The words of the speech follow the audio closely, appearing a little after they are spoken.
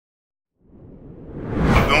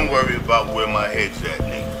about where my head's at,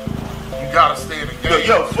 nigga. You gotta stay in the game.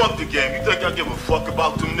 Yo, fuck the game. You think I give a fuck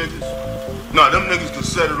about them niggas? Nah, them niggas can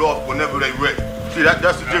set it off whenever they ready. See, that's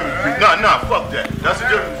the difference between... Nah, fuck that. That's the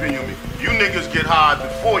difference between you and me. You niggas get high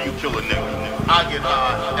before you kill a nigga. I get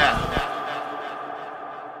high after.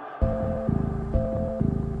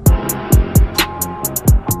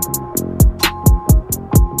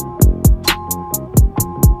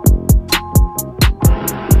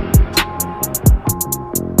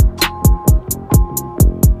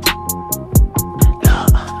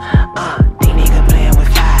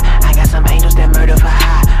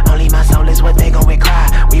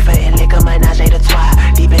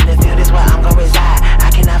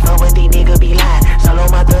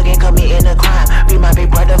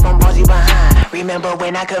 Remember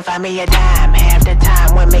when I could find me a dime? Half the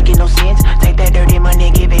time when making no sense. Take that dirty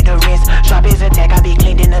money, give it a rinse. Sharp as a tack, I be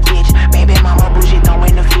cleaned in a bitch. Baby mama bougie,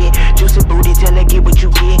 throwing the fit.